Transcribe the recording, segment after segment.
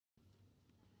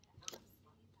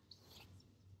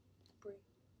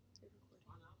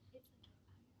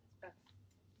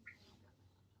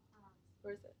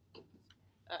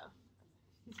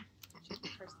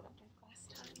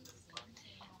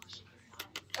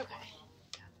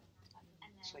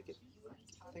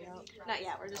anything out? Not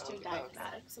yet. We're just doing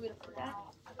diaphragmatic, so we don't do that.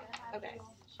 Okay.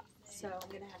 So I'm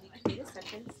going to have you create a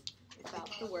sentence about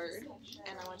the word,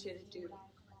 and I want you to do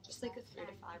just like a 3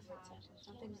 to 5 word sentence.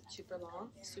 Something super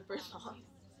long.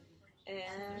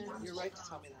 And You're right to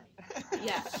tell me that.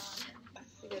 yeah,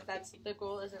 because that's the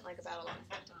goal. Isn't like about a long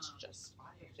sentence. Just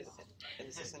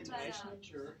Is this intonation?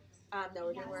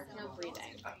 no, we're working on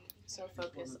breathing. So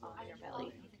focus on your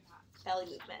belly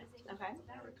movement. Okay.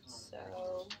 So.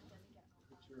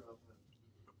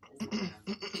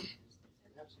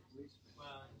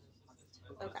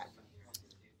 Okay.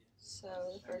 So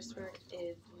the first word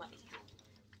is money.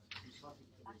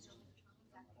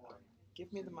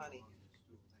 Give me the money.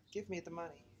 Give me the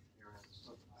money.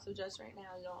 So just right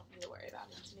now, you don't need to worry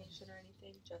about intonation or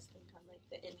anything. Just think on like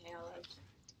the inhale of,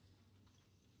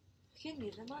 give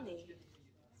me the money.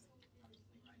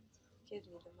 Give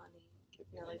me the money.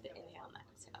 Like the inhale and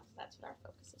exhale. That's what our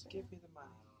focus is right Give me the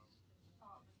money.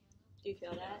 Do you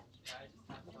feel that?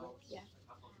 Yeah.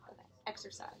 Okay.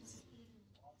 Exercise.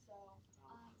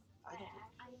 I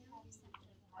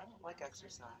don't like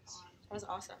exercise. That was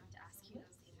awesome.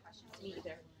 Me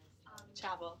either.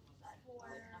 Travel.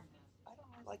 I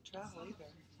don't like travel either.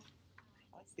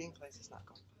 I like being places, not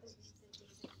going places.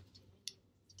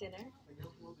 Dinner.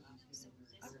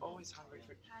 I'm always hungry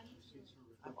for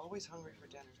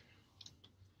dinner.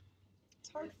 It's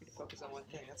hard for me to focus on one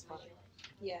thing. That's funny.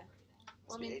 Yeah.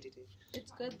 Well, I mean, ADD.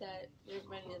 it's good that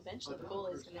eventually the goal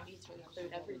is going to be to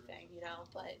include everything,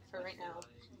 but for right now,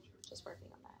 just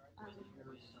working on that.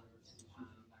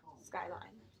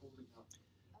 Skyline.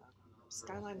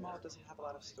 Skyline Mall doesn't have a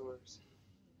lot of stores.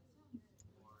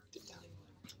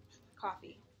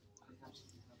 Coffee.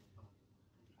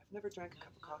 I've never drank a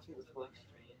cup of coffee before.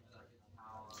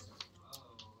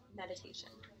 Meditation.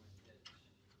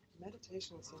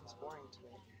 Meditation seems boring to me.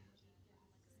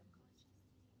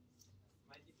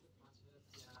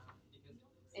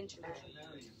 Internet.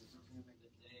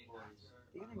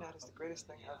 The internet is the greatest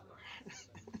thing ever.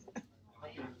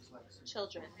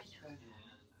 Children.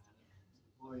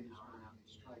 I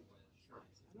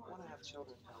don't want to have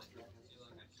children.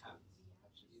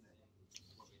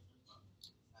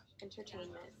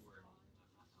 Entertainment.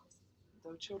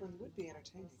 Though children would be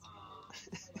entertaining.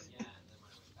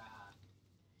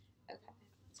 Okay,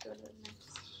 let's go to the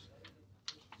next.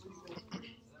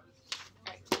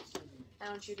 Alright, I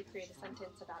want you to create a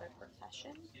sentence about a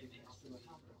profession.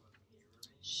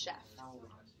 Chef.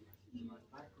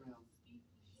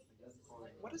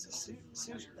 What is a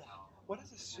What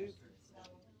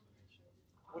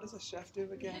does a chef do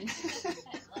again?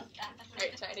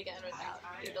 Alright, try it again without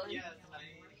giggling.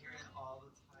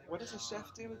 What does a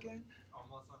chef do again? I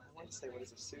want to say, what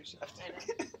does a sous chef do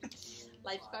again?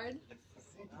 Lifeguard.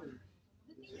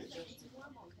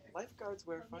 Lifeguards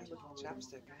wear fine-looking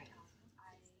chapstick.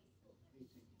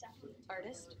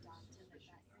 Artist.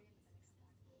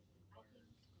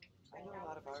 I know a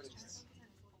lot of artists.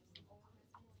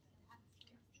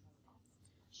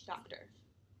 Doctor.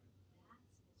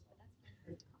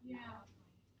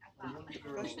 The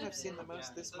profession I've seen the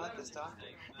most this month is doctor.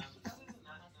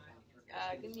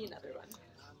 Give me another one.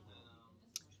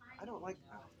 I don't like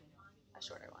A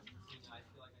shorter one.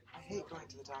 I hate going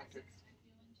to the doctor.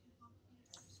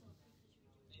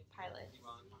 Pilot.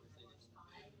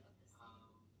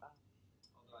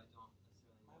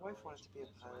 My wife wanted to be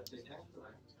a pilot.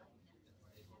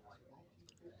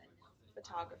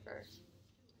 Photographer.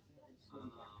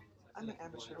 I'm an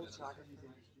amateur photographer.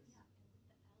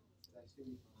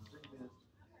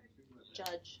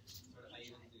 Judge.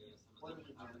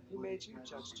 Who made you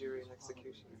judge, jury, and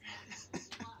executioner?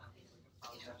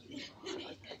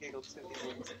 I giggled too.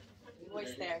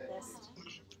 Voice therapist.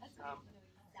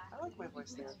 I like my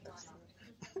voice therapist.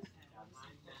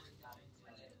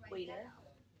 Waiter.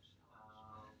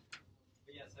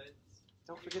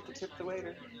 Don't forget to tip the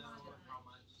waiter.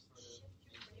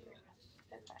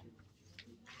 Okay.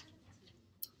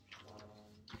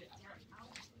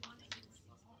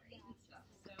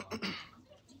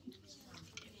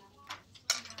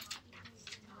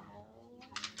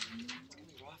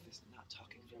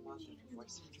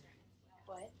 Voice surgery.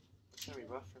 What? It's going to be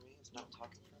rough for me. It's not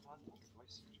talking for a month after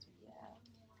voice surgery.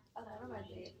 Yeah. Oh, that reminds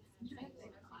me.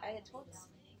 I had told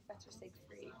Professor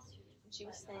Siegfried, and she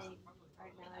was saying,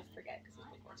 right now I forget because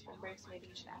it's before spring break, so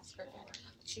maybe you should ask her again.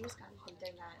 She was kind of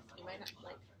hinting that you might not,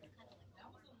 I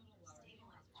don't know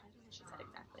what she said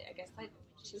exactly. I guess,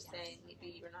 she was saying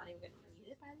maybe you're not even going to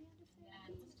need it by the end of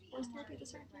therapy, voice therapy at a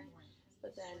certain point.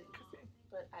 But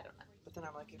I don't know. But then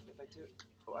I'm like, if I do it,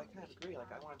 I kind of agree. I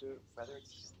want to do it, whether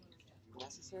it's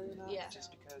necessary enough. Yeah.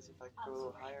 Just because if I go a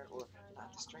little higher or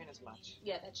not to strain as much.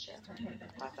 Yeah, that's true.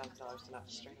 $5,000 to not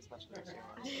to strain as much.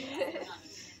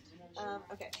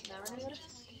 Okay, so now we're gonna go to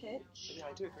pitch. But yeah,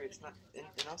 I do agree. It's not, and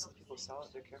also the people who sell it,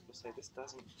 they're careful to say this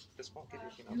won't give you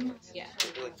a female voice. Yeah.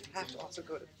 They're like, you have to also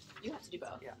go to. You have to do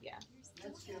both. Yeah. Yeah.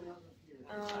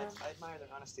 I admire their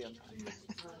honesty on that.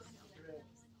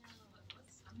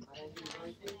 I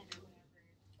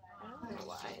don't know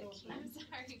why I keep. I'm sorry.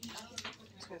 I'm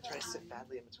just gonna try to sit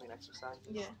badly in between exercises.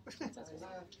 Yeah.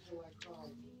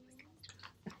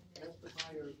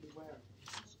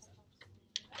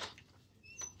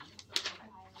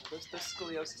 Those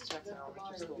scoliosis checks are all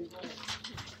just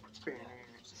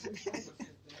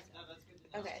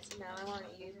Okay, so now I want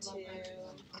you to.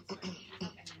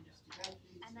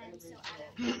 And then so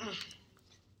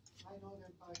I know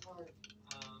that by heart.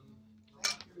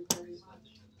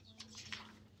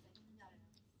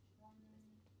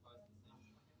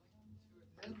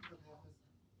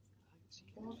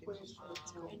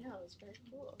 I know, it's very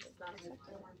cool. It's not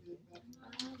acceptable.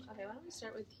 Okay, why don't we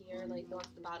start with here, like the ones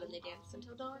at the bottom, they dance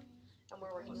until dawn, and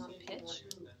we're working on pitch.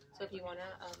 So if you want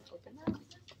to open that.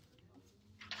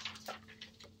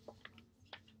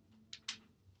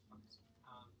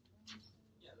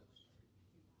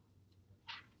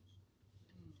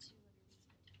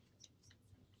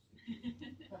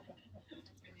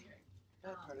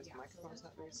 That part is the microphone's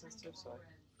not very sensitive, so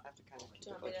I have to kind of keep Do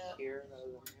you it want me like to- here rather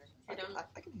than here. I don't.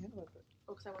 I can handle it, but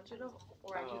Oh, because I want you to,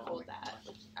 or I can Oh. hold that.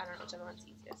 I don't know whichever one's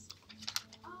easiest.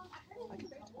 I can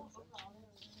do it.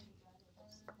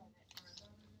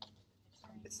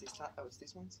 It's these top. Oh, it's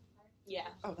these ones. Yeah.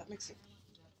 Oh, that makes it.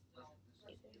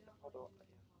 Hold on.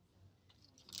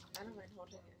 I don't mind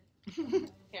holding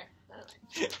it. Here, I don't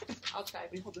mind. I'll try.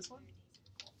 Will you hold this one?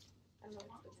 I don't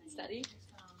know. Is it steady?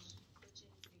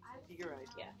 You're right.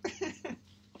 Yeah.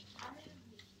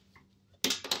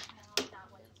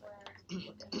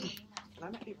 And I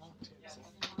might be wrong too. So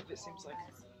if it seems like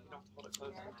you don't have to hold it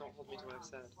close, don't hold me to what I've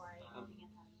said.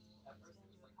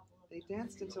 They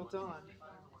danced until dawn.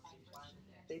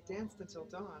 They danced until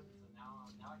dawn.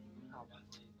 Oh.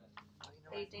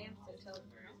 They danced until.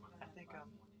 I think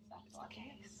it's the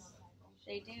case.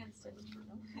 They danced until.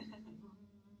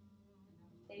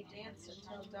 They danced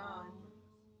until dawn.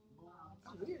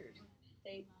 Oh, weird.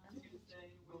 They. I'm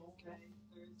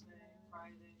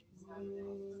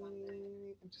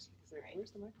just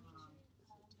where's the microphone?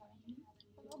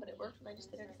 I don't know, but it worked when I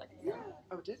just did it a second Yeah. ago.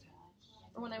 Oh, it did?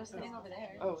 Or when I was sitting over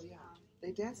there. Oh, yeah.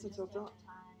 They danced until dawn.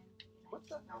 What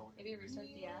the? Maybe restart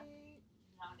the app.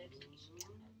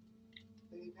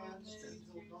 They danced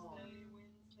until dawn.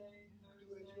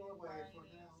 Do it your way for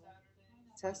now.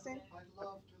 Testing? I'd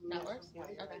love to That listen. works?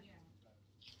 Yeah. Okay.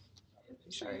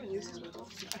 You sure you haven't used this before?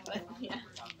 Yeah.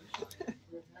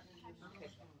 Okay.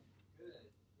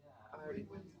 Alrighty.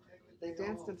 They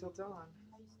danced until dawn.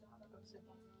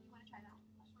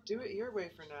 Do it your way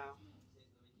for now.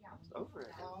 It's over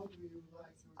it. How do you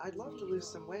like your I'd love to lose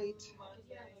some weight.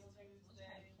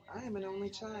 I am an only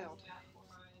child.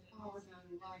 How do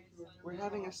you like your We're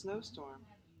having a snowstorm.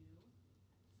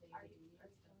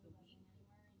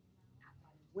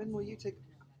 When will you take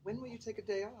a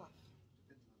day off?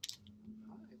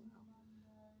 Hi, wow.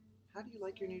 How do you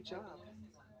like your new job?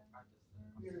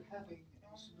 We're having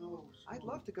a snowstorm. I'd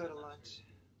love to go to lunch.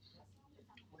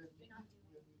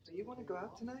 Do you want to go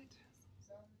out tonight?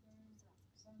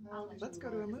 Let's go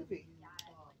to a movie.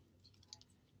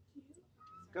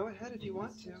 Go ahead if you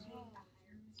want to.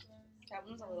 That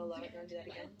one was a little low. You want to do that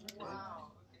again?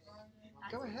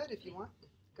 Go ahead if you want.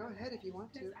 Go ahead if you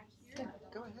want to.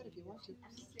 Go ahead if you want to.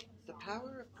 The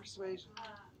power of persuasion.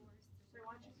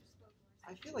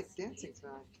 I feel like dancing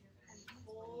tonight.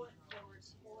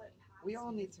 We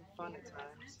all need some fun at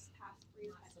times.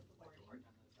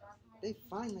 They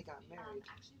finally got married.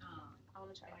 I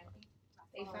want to try that one.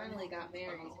 They finally got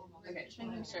married. Okay, just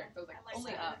making sure. It was like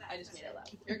only up. I just made it loud.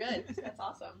 You're good. That's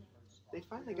awesome. They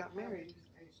finally got married.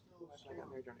 I got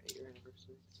married on an 8-year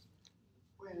anniversary.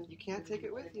 You can't take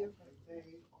it with you.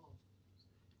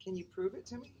 Can you prove it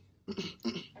to me? Okay,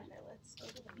 let's go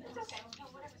to the next.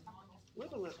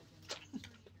 Live a little.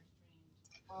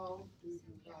 How do you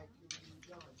like your new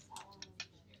job?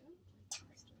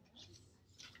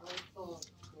 I thought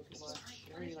it was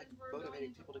You're already like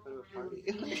motivating people to go to a party.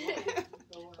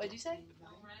 What'd you say?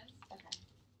 Okay.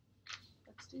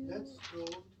 Let's do. Let's go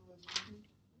to a movie.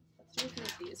 Let's do a few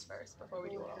of these first before we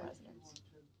do all resonance.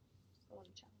 I want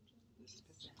to challenge it. This is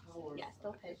pitching. Yeah,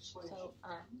 still pitch. So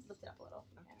lift it up a little.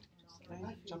 Can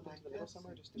I jump into the middle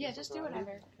somewhere? Yeah, just do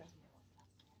whatever. Okay.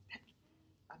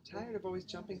 I'm tired of always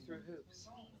jumping through hoops.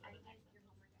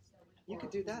 You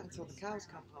could do that until the cows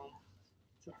come home.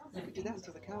 So we could do that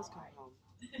until the cows come home.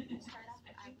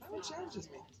 That one challenges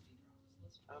me.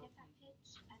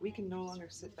 We can no longer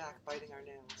sit back biting our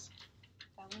nails.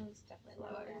 That one's definitely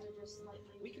lower.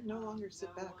 We can no longer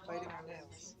sit back biting our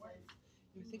nails.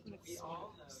 You think when it's like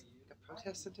a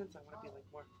protest sentence, I want to be like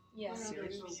more Yeah.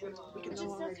 serious. We can Which no it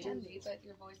longer still can be, but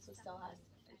your voice will still have.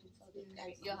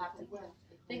 You'll have to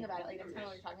think about it. Like that's kind of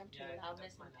what you're talking about between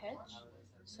loudness and pitch.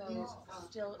 So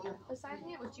still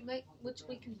emphasizing it, which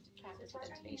we can practice with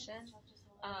intonation.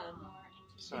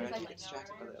 Sorry, I because do get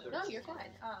distracted by the other. No, you're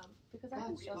fine. Because I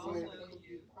can still say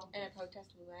something in a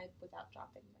protest way without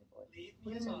dropping my voice.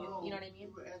 So you know what I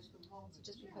mean? So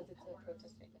just because it's a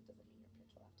protest statement doesn't mean your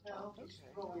pitch will have to drop. Okay, that's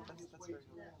very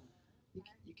helpful.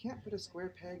 You can't put a square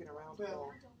peg in a round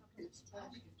hole. It's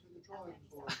passed to the drawing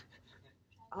board.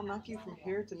 I'll knock you from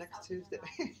here to next Tuesday.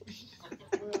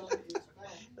 Well, it's back.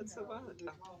 That's so violent.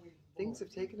 Things have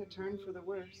taken a turn for the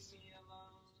worse.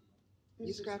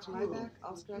 You scratch my back,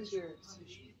 I'll scratch yours.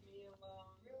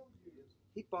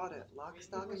 He bought it, lock,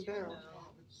 stock, and barrel.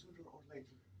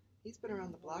 He's been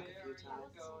around the block a few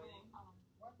times,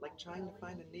 like trying to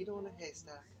find a needle in a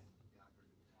haystack.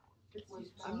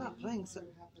 I'm not playing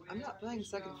second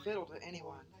fiddle to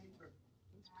anyone.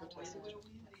 Let's protest it.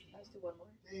 Let's do one more.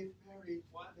 They buried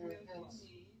their heads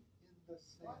in the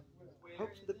sand.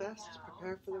 Hope for the best,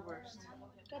 prepare for the worst.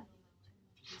 Good.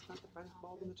 It's not the brightest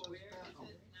bulb in the church.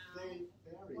 They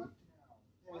buried their heads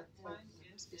There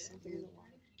must be something in the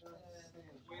water. in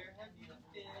the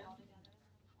sand.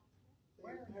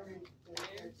 They buried their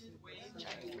heads in the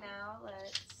sand. Now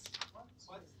let's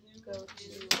go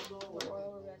to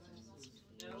oral resonance.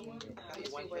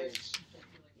 Got one page.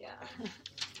 Yeah.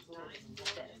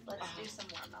 Let's do some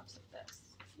warm-ups of this.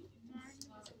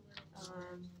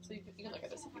 So you can look at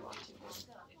this if you want to.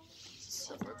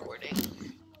 Still recording.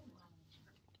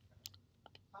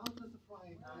 How does the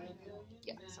frying pan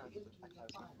Yeah. Sorry, I thought it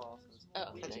was gonna fall, so Oh, I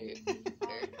was no, catching you're it.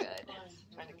 very good.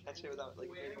 Trying to catch it without like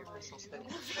breaking your personal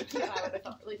space. Yeah, I would have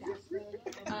felt really bad.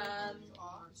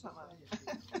 It's not mine.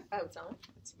 Oh, it's on?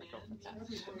 It's my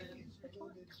girlfriend's.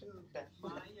 Beth.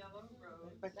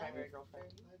 My primary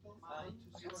girlfriend. I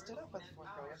got stood up by the fourth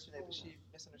girl yesterday, but she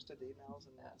misunderstood the emails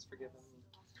and was forgiven.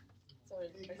 So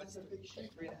But it's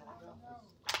 3.5 hours.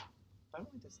 I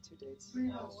only did 2 dates. Three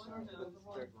The hours.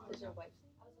 third one. Does your wife?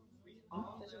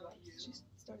 Does your wife? She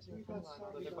started doing fun line,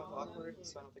 although they're both awkward,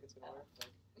 so I don't think it's gonna work.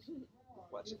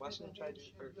 Like, watching them try to do,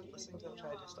 or listening to them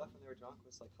try to do stuff when they were drunk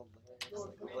was like hilarious.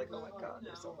 Like, we were like, oh my god,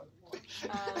 they're so funny.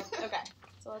 Okay,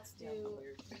 so let's do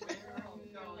Weird.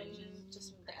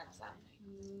 just the M sound.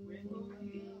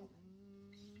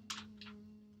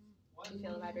 You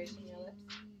feel the vibration in your lips?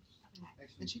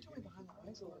 And she told me behind the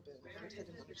eyes a little bit. At first I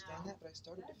didn't understand that, but I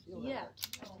started to feel Yeah. that.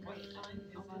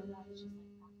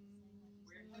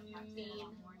 Mean.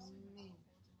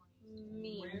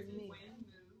 Me.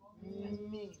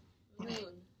 Moon.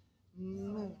 Moon.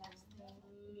 Moon.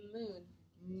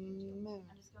 Moon.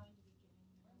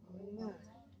 Moon.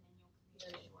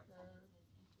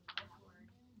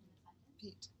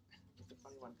 Pete. It's a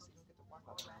funny one because you don't get to warm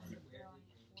up.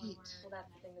 Pete. Well,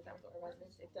 that's the thing is that with oral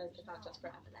resonance, it's not just for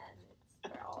M and N, it's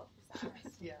for all of the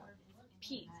sounds. Yeah.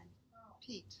 Pete.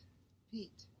 Pete.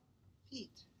 Pete.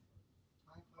 Pete.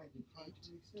 I find it hard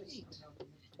to resist.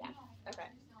 Yeah. Okay.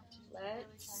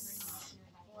 Let's.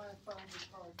 Why I find it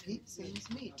hard to Pete resist sings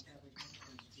meat. not having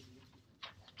conference with you.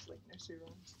 It's like nursery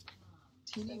rhymes.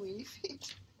 Teeny weeny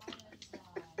feet.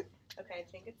 Okay, I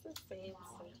think it's the same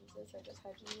sentences I just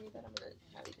had you read, but I'm going to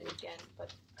have you do it again,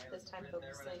 but this time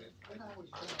focusing When I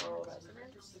was on young, oral I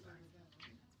resonance.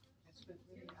 spent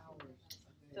many hours a day.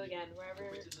 So again, wherever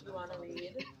you want to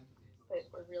read, but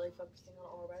we're really focusing on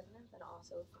oral resonance and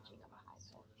also thinking of a high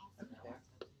pitch. Okay.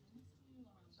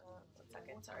 1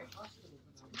 second, sorry.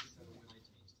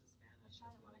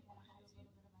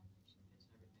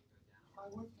 I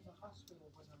worked in the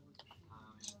hospital when I was a kid.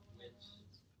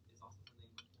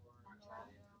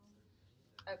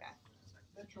 Okay.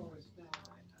 Metro is now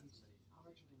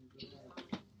marginally developed.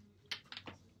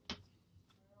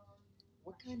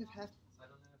 What kind of half-baked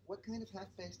what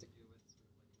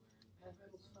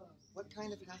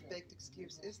kind of half-baked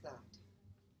excuse is that?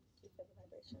 You feel the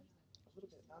vibration? A little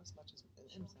bit, not as much as an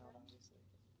M sound, obviously.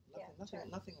 Yeah,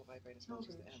 Nothing will vibrate as much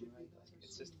as the M, right? Like,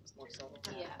 it's more subtle.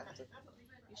 Yeah. I have to-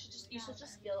 You should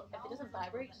just feel, if it doesn't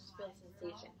vibrate, just feel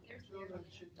sensation here.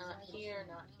 Not here,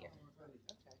 not here. Okay.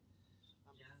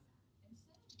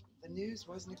 The news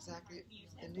wasn't exactly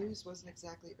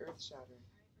earth-shattering.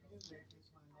 Music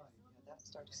is my life. Yeah, that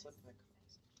started to slip in my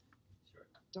cards.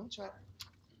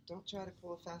 Don't try to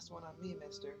pull a fast one on me,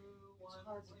 mister. It's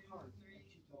hard to park at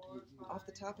GWU. Off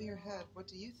the top of your head, what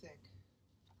do you think?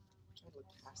 trying to look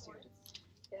past you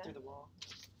Yeah. through the wall.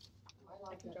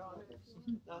 I can draw it.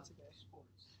 No, it's okay.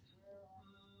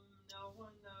 No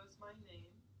one knows my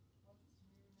name.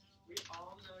 We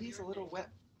all know He's a your little name. wet.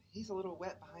 He's a little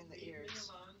wet behind the Leave me ears.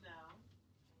 alone now.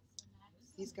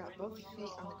 He's got both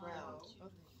feet on the ground.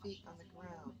 Both feet on the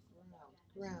ground.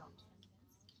 Ground.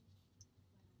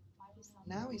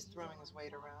 Now he's throwing his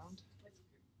weight around.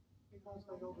 Because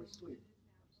they oversleep.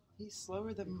 He's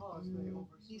slower than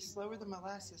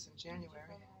molasses in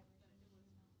January.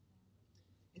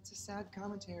 It's a sad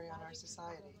commentary on our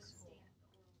society.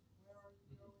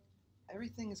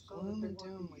 Everything is gloom and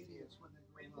doom with you.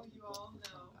 When will you all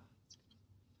know?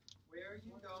 Where are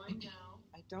you going now?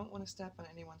 I don't want to step on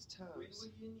anyone's When toes.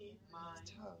 will you need mine?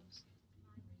 Toes.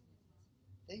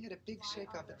 They had a big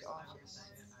shake-up at the office.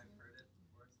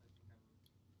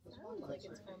 Sounds like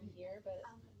it's from here, but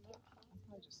I'm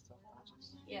probably just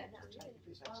self-conscious. yeah, no.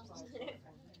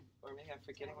 Or maybe I'm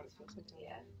forgetting what it feels like to me.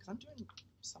 Yeah. Because I'm doing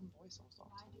some voice almost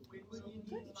all the time. When will you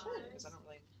Good, need you should. mine? Because I don't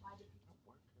work.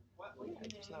 What will you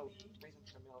There's no name me? reason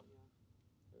for me.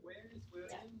 Where is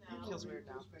William It now? feels weird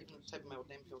now. Even typing my old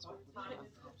name feels weird. What time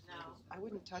is it now? I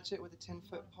wouldn't touch it with a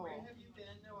 10-foot pole. Where have you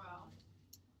been, Noel?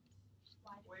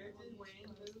 Where did Wayne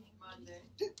move Monday?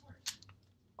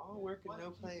 All work and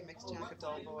no play makes Jack a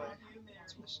dull boy. You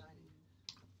It's from The Shining.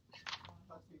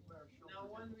 No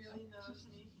one really knows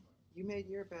me. You made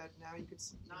your bed. Now you could.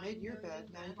 You made your bed.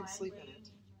 Now you can sleep in it.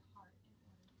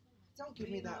 Don't give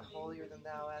me that holier than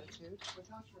thou attitude.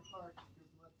 Without your heart, your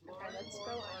blood Okay, let's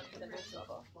go on to the next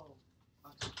level.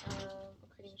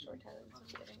 Creating short tendons and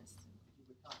giving us.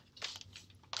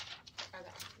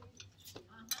 Okay.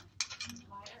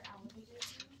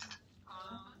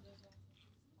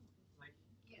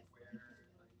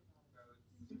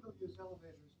 People use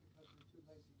elevators because they're too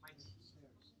lazy to take the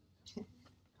stairs.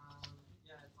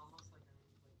 Yeah, it's almost like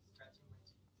I'm scratching my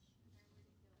teeth.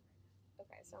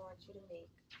 Okay, so I want you to make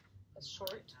a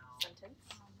short sentence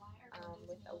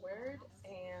with a word,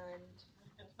 and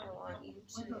I want you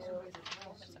to.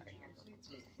 Sorry,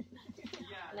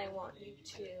 and I want you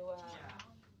to.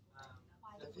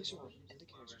 The visual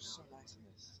indicators are so nice in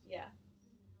this. Yeah.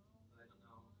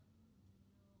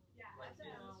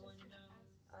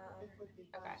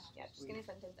 Okay, yeah, just give me a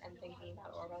sentence and thinking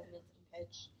about or resonance and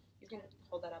pitch. You can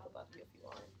hold that up above you if you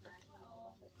want.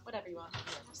 Whatever you want.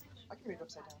 I can read it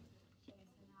upside down.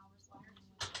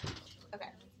 Okay,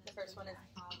 the first one is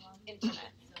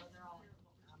internet.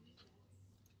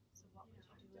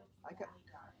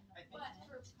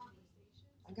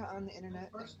 I got on the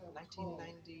internet in First, I was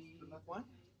 1991. told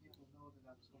people know that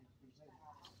I was going to present.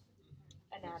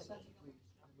 Anatomy. Secondly,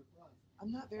 I would run.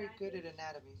 I'm not very good at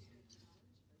anatomy.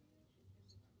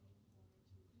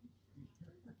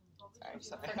 Sorry,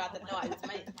 forgot that. No, I was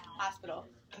my hospital.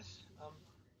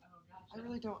 I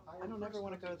really don't. I don't ever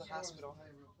want to go to the hospital. My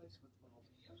replacement bulb.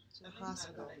 To the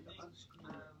hospital. Unscrew the first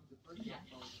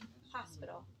bulb.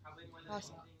 Hospital.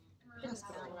 Hospital.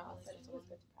 Hospital. It's always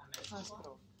good to practice.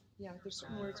 Hospital. Yeah, there's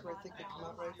certain words where I think they come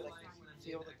out right, but I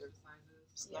feel that they're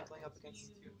snuggling up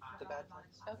against the bad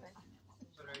parts. Okay.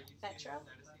 Metro.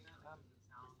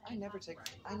 I never take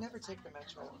the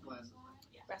metro.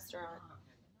 Restaurant.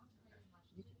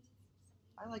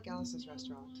 I like Alice's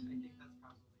restaurant.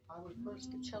 I would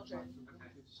first get Children.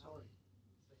 Story.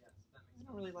 I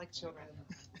don't really like children.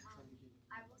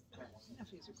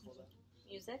 Nephews are cool though.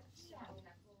 Music.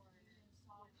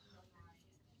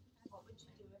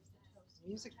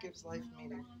 Music gives life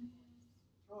meaning.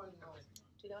 Throw in the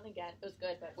Do that one again. It was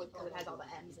good, but because it has all the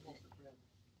M's in it.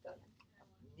 Go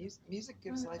again. Music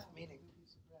gives life meaning.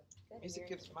 Good. Music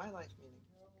gives my life meaning.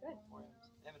 Good. More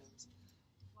M&Ms.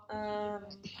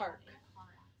 Park.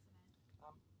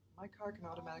 My car can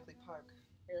automatically park.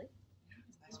 Really?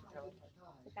 It's nice for trailer park.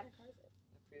 What kind of car is it?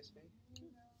 A Prius V.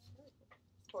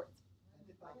 Sports. And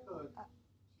if I could,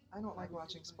 I don't like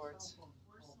watching sports.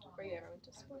 Were you ever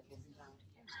into sports?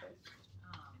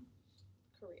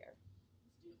 Career.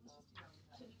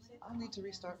 I'll need to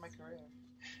restart my career.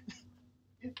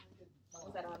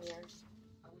 Was that on your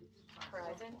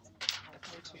horizon?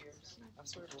 Only 2 years. I'm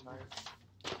sort of retired,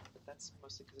 but that's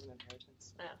mostly because of an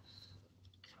inheritance. Oh.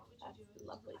 That's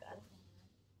lovely then.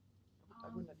 I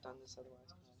wouldn't have done this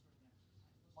otherwise.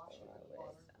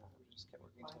 With, We just kept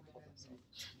working until I killed myself.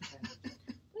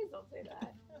 please don't say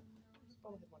that. I've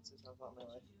only had one suicide thought in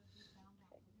my life.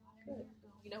 Good.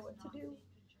 You know what to do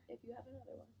if you have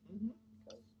another one. Mm-hmm.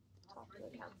 Go talk to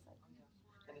a counselor.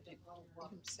 And if you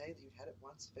even say that you had it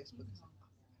once, Facebook is like,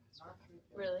 oh,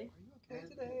 Really? are you okay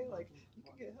today? Like, you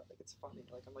can get help. Like, it's funny.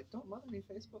 Like, I'm like, don't mother me,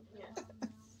 Facebook. Yeah.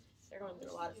 They're going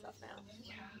through a lot of stuff now.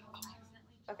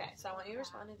 Okay, so I want you to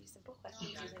respond to these simple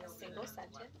questions using a single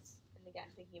sentence and And again,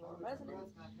 thinking about resonance,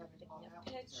 thinking of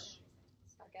pitch.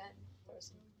 Again,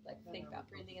 there's some, like, think about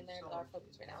breathing in there, but our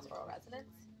focus right now is oral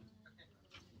resonance.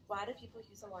 Why do people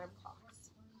use alarm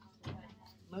clocks?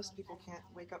 Most people can't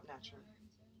wake up naturally.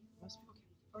 Most people can't.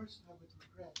 First, I would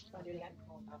regret. Want to do it again?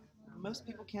 Most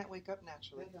people can't wake up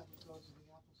naturally. Then I would go to the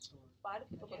Apple store. Why do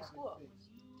people go to school?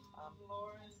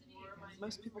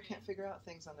 Most people can't figure out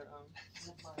things on their own.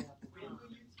 With my Apple phone.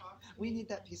 We need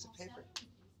that piece of paper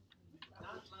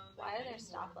Why are there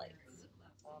stoplights?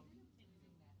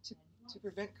 to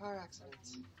prevent car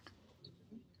accidents.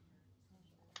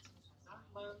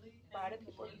 Why do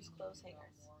people use clothes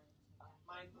hangers?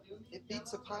 It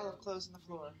beats a pile of clothes on the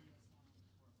floor,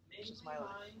 which is my life.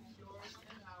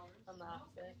 On the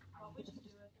opposite.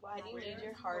 Why do you need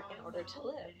your heart in order to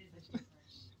live?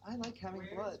 I like having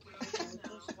blood. I first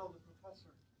told the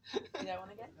professor Do that one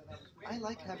again? that I was I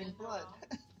like having blood.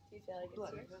 Do you feel like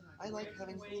Blood. it's yours? I like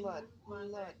having blood.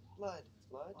 Blood. Blood.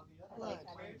 Blood. on the I other like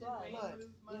Blood. having blood. Blood.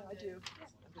 Yeah, I do.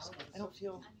 I don't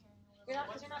feel. You're not,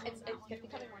 because you're not, it's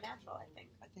becoming more natural, I think.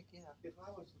 I think, yeah. If I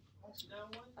was the professor, No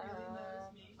one really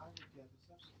knows me. I would get a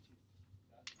substitute.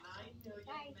 9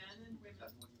 million men and women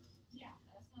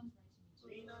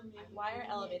lean on me. Why are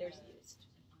elevators used?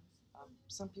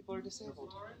 Some people are disabled.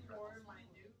 More and more my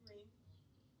new ring.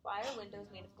 Why are windows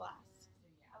made of glass?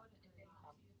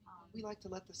 We like to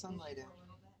let the sunlight in.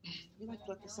 We like to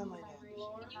let the sunlight in.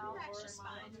 Floor, Can you relax your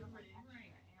my spine? new ring.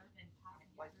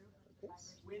 Like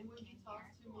this. When would you talk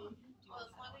to me? Well,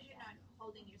 as long as you're not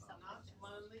holding yourself I'm not like this.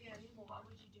 lonely anymore. What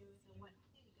would you do if you went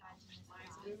My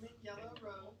blooming yellow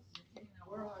rose.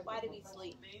 Where I Why do we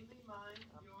sleep? Mainly mine,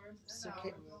 yours, and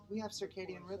Circa- ours. we have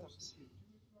circadian rhythms.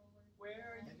 Where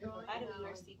are you going Why do we now?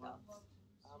 wear seatbelts?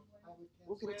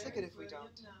 We'll get a Where ticket if we will you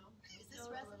don't. now? Is this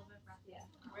resonant? Yeah.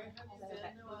 Where have you Okay.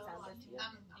 been? What sounds good to you?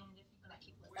 I'm gonna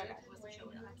keep Where listening. did I wasn't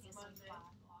sure what Wayne I move can't Monday?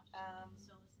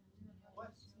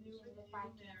 What's new in the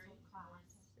ordinary?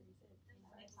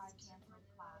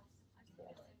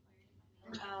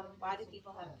 Why do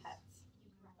people have pets?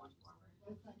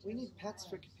 We need pets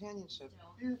for companionship.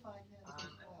 If I can't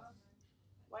take class,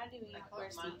 Why do we wear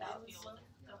seatbelts?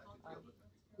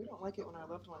 We don't like it when our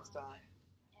loved ones die.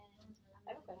 I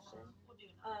have a question.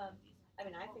 I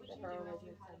mean, I think that her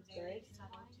resonance sounds good.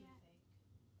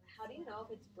 How do you know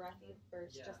if it's breathy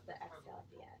versus just the exhale at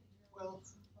the end? well,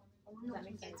 a real That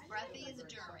makes sense. It's breathy is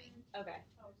during. Okay.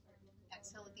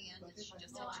 Exhale at the end is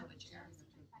just a too much air. And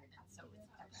so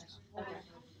it's extra. Okay.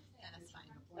 And it's fine.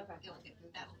 Okay.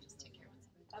 That'll just take care of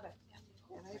itself. Okay.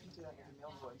 And I even do that with a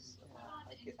male voice.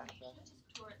 I get at that.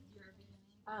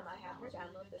 I have her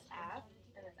download this app,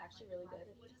 and it's actually really good.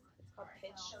 It's called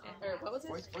Pitch, or what was it?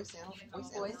 Voice Voice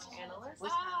Analyst. Oh,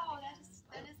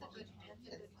 that is a good one.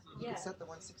 And you Yeah. can set the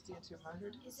 160 and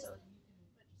 200. Is this,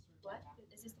 What?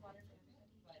 is this the water? Is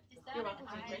You're that welcome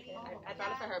to drink it. I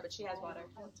brought it for her, but she has water.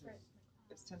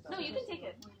 It's $10. No, you can take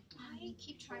it. I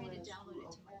keep trying to download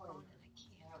it to my phone and I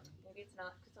can't. Maybe it's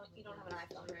not, because you don't have an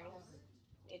iPhone, right?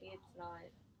 Maybe it's not.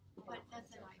 But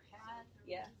that's an iPad.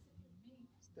 Yeah.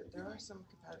 There are some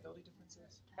compatibility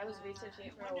differences. I was researching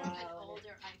it for I a wonder if an while.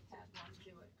 older iPad won't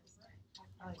do it.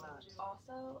 Probably not.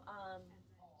 Also,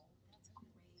 That's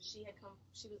great. she had come.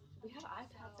 We have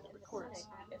iPads in the Records.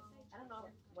 clinic. I don't know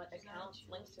what account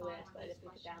links to it, but if we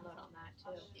could download on that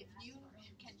too. If you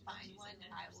can find one,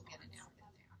 I will get an app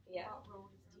in there. Yeah. I'll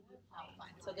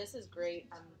find So one. this is great.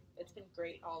 It's been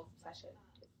great all session.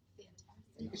 Fantastic.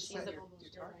 You can She's set a- your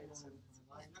targets. And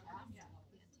Fantastic.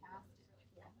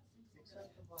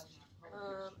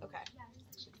 Okay.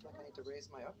 actually, I feel like I need to raise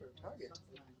my upper target.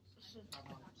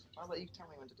 I'll let you tell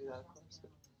me when to do that, of course.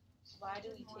 But, Why do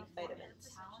we take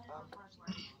vitamins?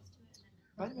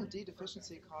 vitamin D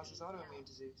deficiency causes autoimmune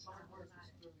disease.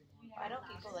 Why don't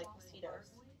people like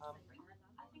mosquitoes?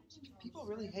 People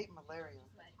really hate malaria.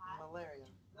 Malaria.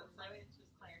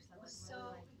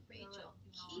 So, Rachel,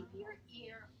 keep your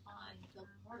ear on the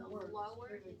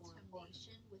lower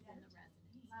intonation within the resonance.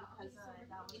 Because,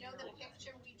 you know the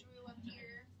picture we drew up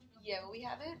here? Yeah, but we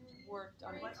haven't worked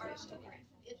on intuition yet.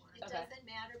 It Okay. doesn't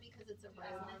matter because it's a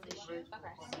resonance issue.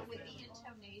 Okay. So with the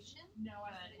intonation, you know,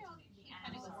 you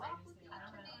kind of go up with the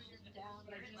intonation, down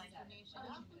with the intonation,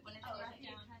 up with the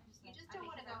intonation. You just don't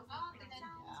want to go up and then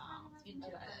down into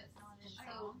this. And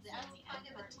so that's kind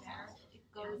of a test. It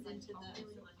goes into the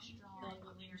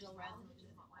laryngeal resonance,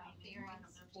 very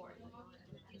important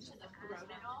into the throat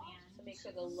and all. So make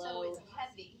sure the So low. it's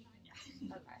heavy.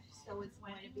 Okay. So it's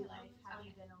going to be like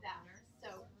that.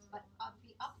 So, but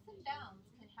the ups and downs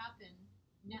can happen.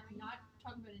 Not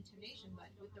talking about intonation, but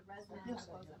with the resonance that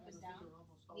goes up and down,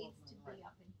 needs to be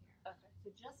up in here. Okay. So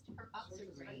just her ups are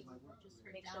great. Just her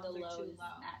Make sure downs the are too lows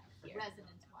low. at here.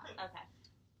 Resonance wise. Okay.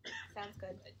 Sounds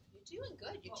good. You're doing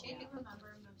good. You're changing. I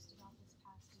remember most about this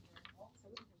past year.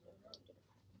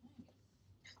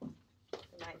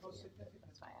 My opinion.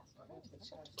 That's why I asked.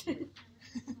 Okay.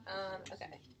 I was like,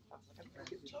 I'm gonna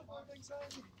get in trouble with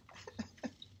anxiety.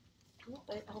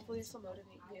 But hopefully this will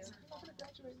motivate you. It's not gonna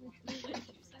graduate me.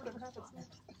 Whatever happens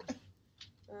next.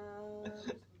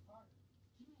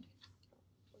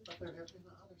 But there have been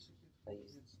other significant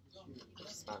events this year.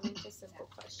 Responding to simple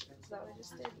questions. Is that what I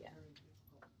just did? Yeah.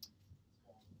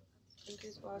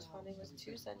 Increase while responding with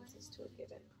 2 sentences to a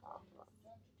given problem.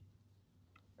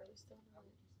 Are we still on?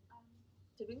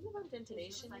 Did we move on to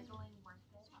intonation? Cycling worth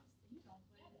it?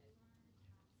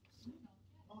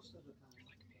 Most of the time.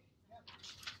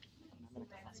 I'm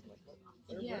gonna class like, what are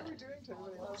we doing to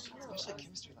everybody else? Especially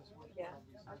chemistry. Yeah.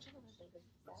 I'm trying to remember the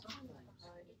best one behind.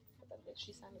 But then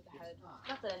she sounded ahead.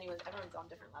 Not that everyone's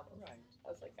on different levels. Right. I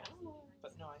was like, I don't know.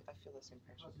 But no, I feel the same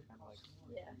pressure. Kind of like,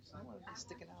 Yeah. I want to be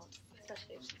sticking out.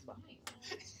 Especially if she's walking.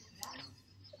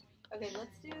 Okay,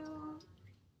 let's do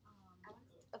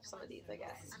some of these, I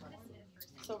guess.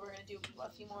 So we're gonna do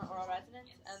a few more oral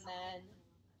resonance, and then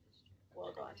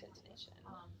we'll go into intonation.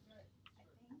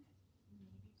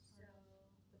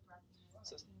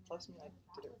 So plus me, I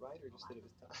did it right or just that it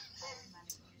was done?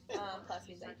 Plus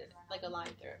means I did like a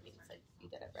line through it means like you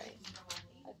did it right.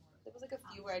 There was like a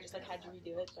few where I just like had to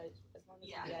redo it, but as long as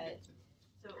you get.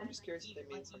 I'm just curious if they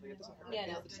mean something. It doesn't hurt my Yeah,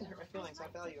 no. feelings. It doesn't hurt my feelings. I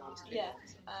value honesty. Yeah.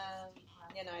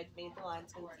 You know, I made the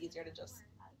lines so it's easier to just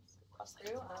cross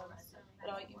through.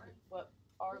 But what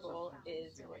our goal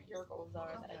is, or what your goals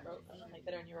are that I wrote, like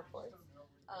that are in your reports,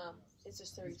 is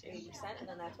just to reach 80%, and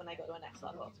then that's when I go to a next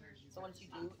level. So once you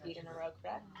do 8 in a row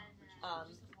correct,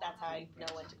 that's how I know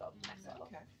when to go to the next level.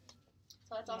 Okay.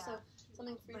 So that's also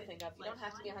something for you to think of. You don't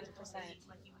have to be 100%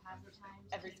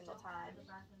 every single time.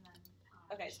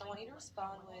 Okay, so I want you to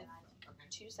respond with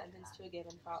 2 sentences to a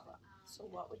given problem. So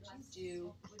what would you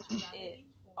do? It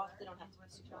often don't have to be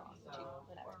super long,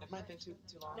 whatever. It might have been too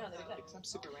long. No, they're good. Because I'm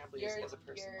super rambly Your as a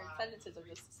person. sentences are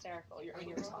just hysterical. Your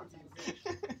responses.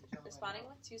 Responding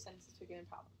with 2 sentences to a given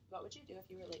problem. What would you do if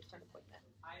you were late for an appointment?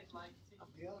 I'd like to.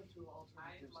 The other two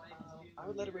alternatives. I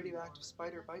would let a radioactive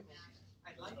spider bite me.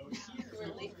 I'd like to hear. You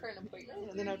were late for an appointment?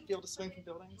 And then I'd be able to swing from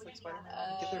buildings like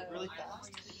Spider-Man. Get there really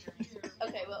fast.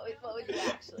 Okay, what would you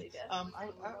actually do?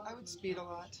 I would speed a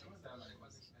lot.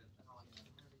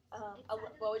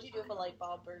 What would you do if a light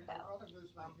bulb burned out?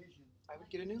 I would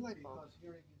get a new light bulb.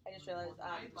 I just realized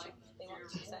they want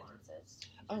 2 sentences.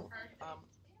 Oh,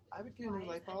 I would get a new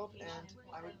light bulb and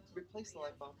I would replace the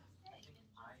light bulb.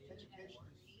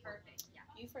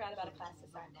 You forgot about a class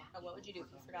assignment. Or what would you do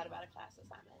if you forgot about a class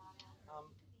assignment?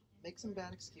 Make some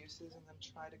bad excuses and then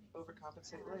try to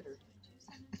overcompensate later.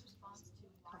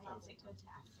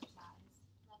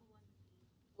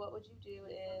 What would you do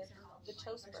if the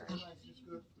toast burned?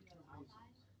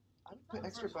 I would put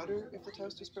extra butter if the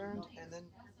toast is burned and then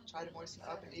try to moisten it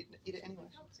up and eat it anyway.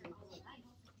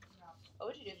 What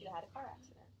would you do if you had a car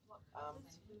accident? I would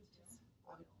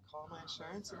call my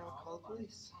insurance and I would call the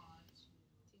police.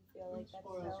 Do you feel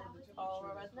like that's all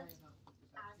our residents?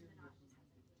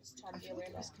 Just try to be aware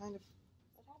of that. Kind of.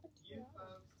 What happened to you?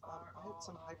 I had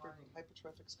some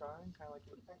hypertrophic scarring, kind of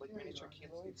like miniature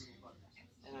keloids,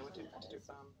 and I went to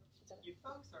You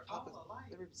folks are pop all alike.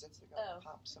 there were zits that got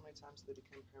popped so many times that they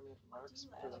became permanent marks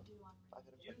for like I've had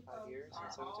them for 5 years,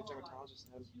 and so I went to a dermatologist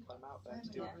and had them cut them out, but I had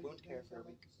to do wound care for a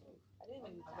week. I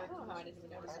don't know how I didn't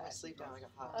even notice I had my that. sleeve down, I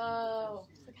got hot. Oh,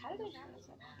 it's like, how did I not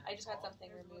notice that? I just had something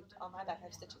removed on my back.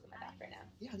 I have stitches in my back right now.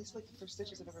 Yeah, these are like the first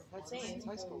stitches I've ever had Same. since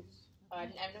high school. Oh,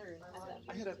 I've never had that.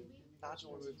 I had a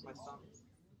nodule removed from my thumb.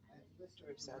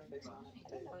 Drew a sad face on it. I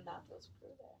didn't know nodules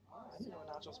grew there. I didn't know what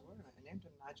nodules were, and I named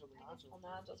him Nigel the Nodule. Well,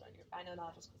 nodules are on your. I know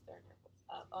nodules because they're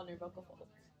on your vocal folds.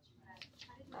 It's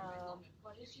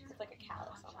like a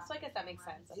callus almost. So I guess that makes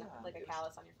sense. Yeah, Like a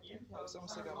callus on your finger. Yeah, it was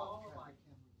almost like a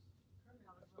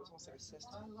cyst.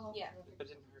 Yeah. But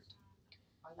it didn't hurt.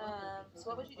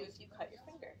 So what would you do if you cut your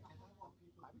finger?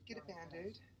 I would get a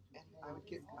Band-Aid, and I would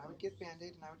get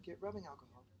Band-Aid, and I would get rubbing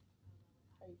alcohol.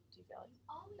 Do you feel like?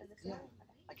 Yeah.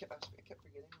 I kept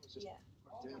forgetting. I was just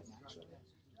doing it naturally.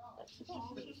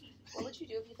 What would you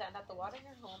do if you found out the water in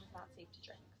your home is not safe to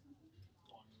drink?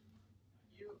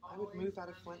 I would move out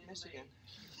of Flint, Michigan,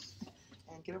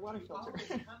 and get a water filter.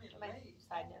 Side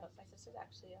note, my sister's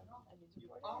actually a news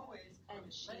reporter,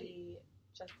 and she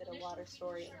just did a water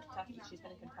story in Kentucky. She's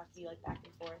been in Kentucky like back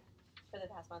and forth for the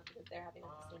past month because they're having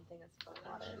like, the same thing as the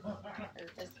water, or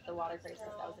as the water crisis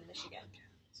that was in Michigan.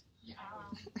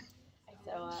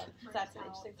 So that's an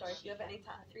interesting story. If you have any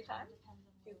free time,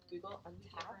 You Google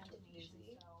Untapped with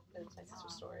Newsy, and it's my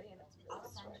sister's story, and it's a really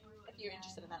good story. If you're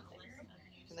interested in that thing.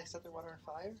 Can they set their water on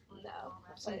fire? No,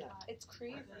 I've seen but that. it's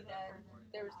crazy that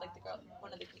there was like the girl,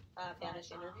 one of the families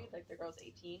she interviewed, like the girl's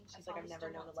 18. She's like, I've never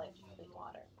known a life of clean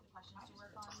water. It's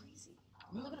crazy.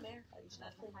 You live in America, you should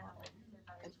have clean water.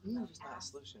 And move is not a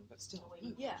solution, but still.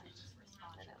 Move. Yeah,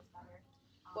 I know.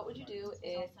 What would you do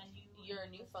if your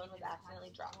new phone was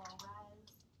accidentally dropped?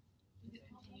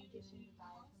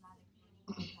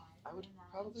 I would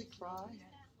probably cry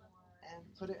and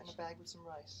put it in a bag with some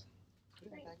rice.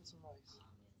 Put it in a bag with some rice.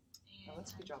 Now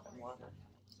let's be dropping water.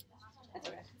 That's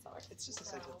okay. It's all right. It's just a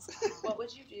sentence. What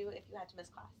would you do if you had to miss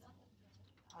class?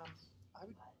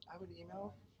 I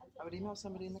would email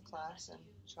somebody in the class and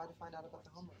try to find out about the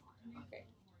homework. Great.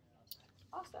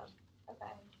 Awesome.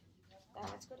 Okay. Now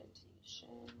let's go to intonation.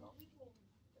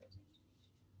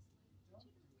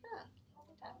 Huh.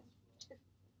 Okay.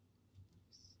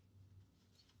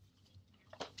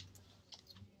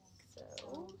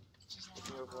 So,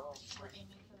 Overall,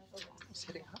 I'm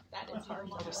sitting high. that is hard.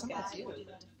 Oh, there's some that's you.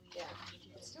 Yeah.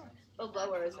 The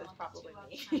lower is probably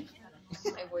me.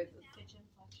 My voice is.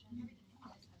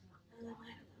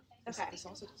 Okay. This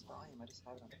also does volume. I just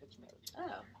have it on pitch mode.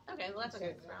 Oh, okay. Well, that's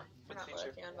okay. We're not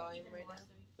working on volume right now.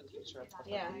 For the future, that's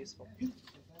Yeah. probably useful.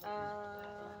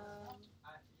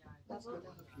 Level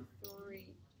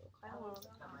 3. Okay, well,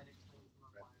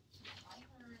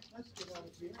 Let's get out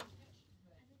of here.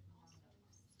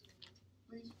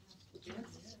 Please.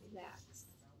 relax.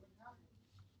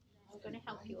 I'm going to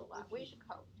help you a lot. Where's your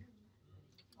coat?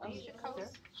 Where's your coat?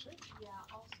 Sure.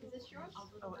 Is this yours?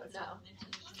 Oh, it's No.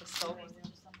 a soap.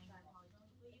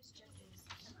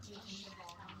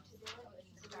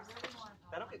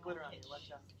 I don't get glitter on you.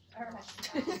 Watch out.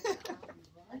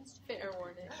 Fair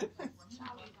warning.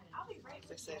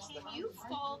 They say it's the You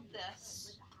fold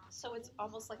this so it's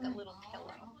almost like a little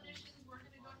pillow.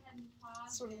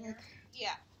 sort of like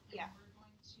Yeah. kind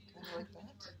of like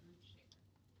that.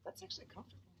 That's actually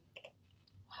comfortable.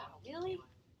 Wow, really?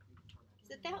 Is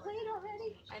it that late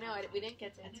already? I know, we didn't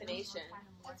get to intonation.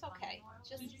 That's okay.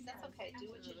 That's okay. Do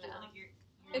what you do.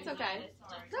 It's okay.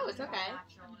 No, it's okay.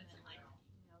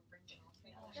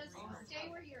 Just stay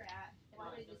where you're at.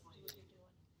 And just do what you're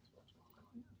doing.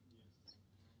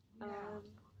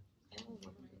 I don't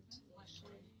know, Do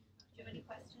you have any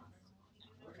questions?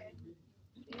 Okay.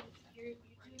 You're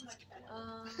doing much better.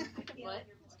 what?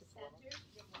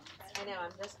 I know, I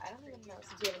don't even know,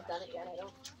 since we haven't done it yet,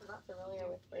 I'm not familiar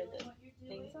with where the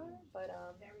things are, but,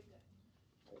 Very good.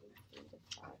 3 to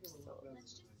 5, so,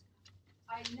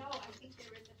 I know. I think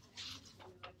there is a connection to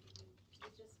you. Like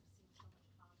it just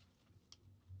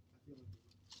seems so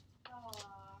much fun.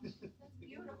 Aw, that's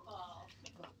beautiful.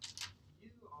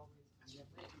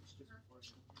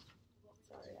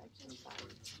 sorry, I can't find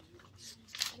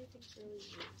anything's really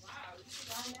used.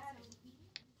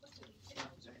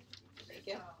 Thank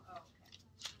you.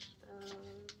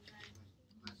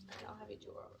 Alright, I'll have you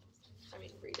do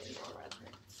read it more rather.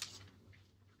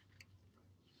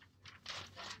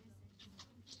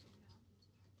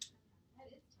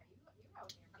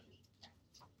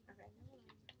 Okay.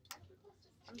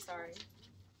 I'm sorry.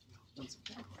 I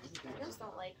just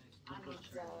don't like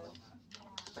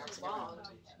these long.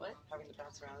 What? Having to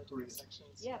bounce around into these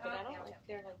sections. Yeah, but I don't like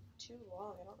they're like too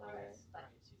long. I don't know where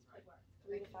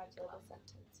 3 to 5 syllable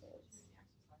sentences.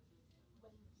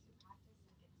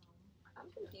 I'm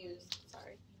confused.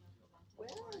 Sorry.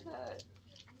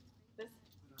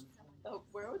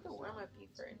 Where would the warm up be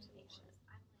for intonation?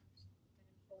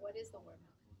 What is the warm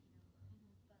up?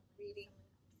 Reading.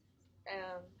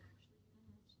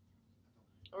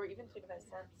 Or even think of as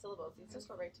syllables. These just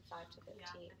go right to 5 to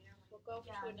 15. We'll go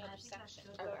to another section.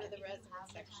 We'll go to the resident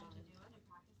section and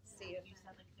see if,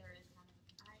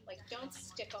 like, don't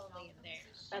stick only in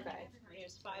there. Okay.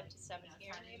 There's 5 to 7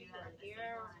 here, maybe, or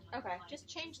here. Okay. Just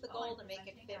change the goal to make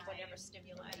it fit whatever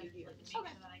stimuli you use.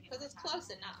 Okay. Because it's close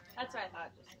enough. That's what I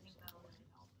thought.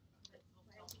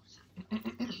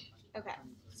 Okay.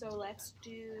 So let's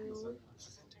do. This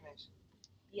is intonation.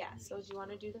 Yeah. So do you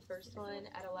want to do the first one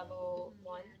at a level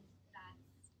 1?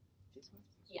 These ones?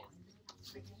 Yeah.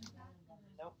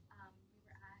 Nope.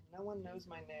 No one knows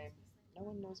my name. No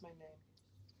one knows my name.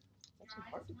 It's actually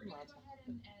hard to pronounce.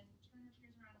 Do you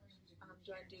want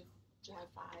to do? Do you have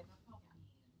 5?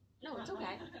 No, it's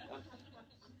okay.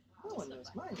 No one knows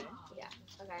my name. Yeah.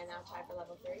 Okay. Now try for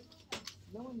level 3.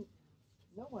 No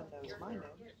one knows my name.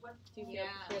 Do you hear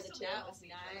the 2? That was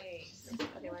nice.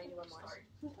 Okay. Why don't you do one more?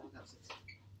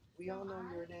 We all know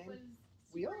your name.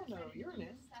 We all know your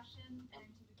name.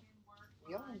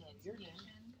 We all know your name.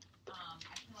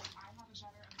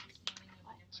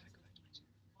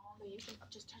 No, you can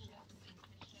just turn it off. And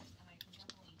I can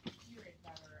definitely hear it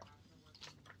better after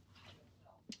working with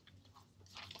Phil.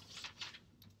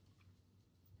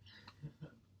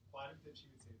 Flattered that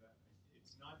she would say that.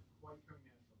 It's not quite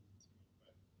coming naturally to me,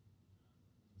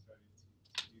 but I'm excited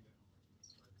to do that homework and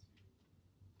start to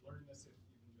learn this, if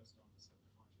even just on the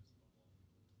subconscious level.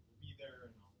 We'll be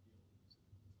there and